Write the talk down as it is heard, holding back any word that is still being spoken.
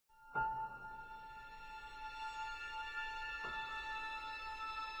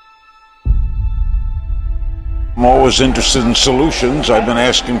I'm always interested in solutions. I've been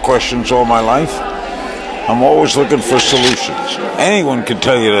asking questions all my life. I'm always looking for solutions. Anyone can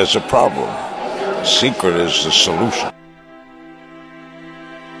tell you there's a problem. The secret is the solution.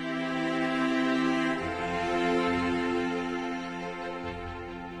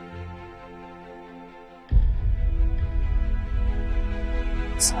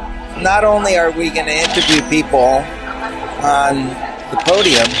 Not only are we going to interview people on the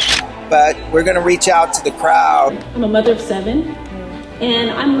podium, but we're going to reach out to the crowd. I'm a mother of 7, and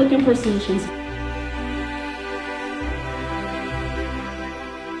I'm looking for solutions.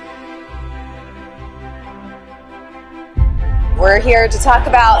 We're here to talk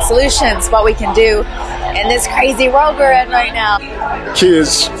about solutions, what we can do in this crazy world we're in right now.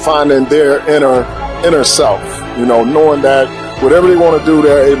 Kids finding their inner self, knowing that whatever they want to do,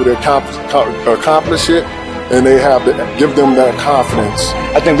 they're able to accomplish it, and they have to give them that confidence.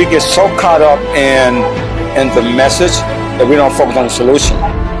 I think we get so caught up in the message that we don't focus on the solution.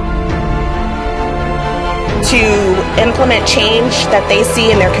 To implement change that they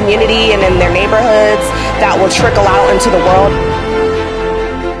see in their community and in their neighborhoods that will trickle out into the world.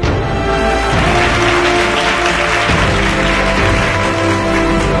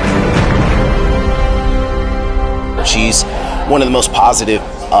 She's one of the most positive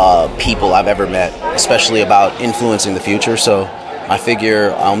people I've ever met, especially about influencing the future. So I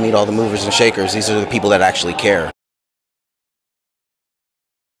figure I'll meet all the movers and shakers. These are the people that actually care.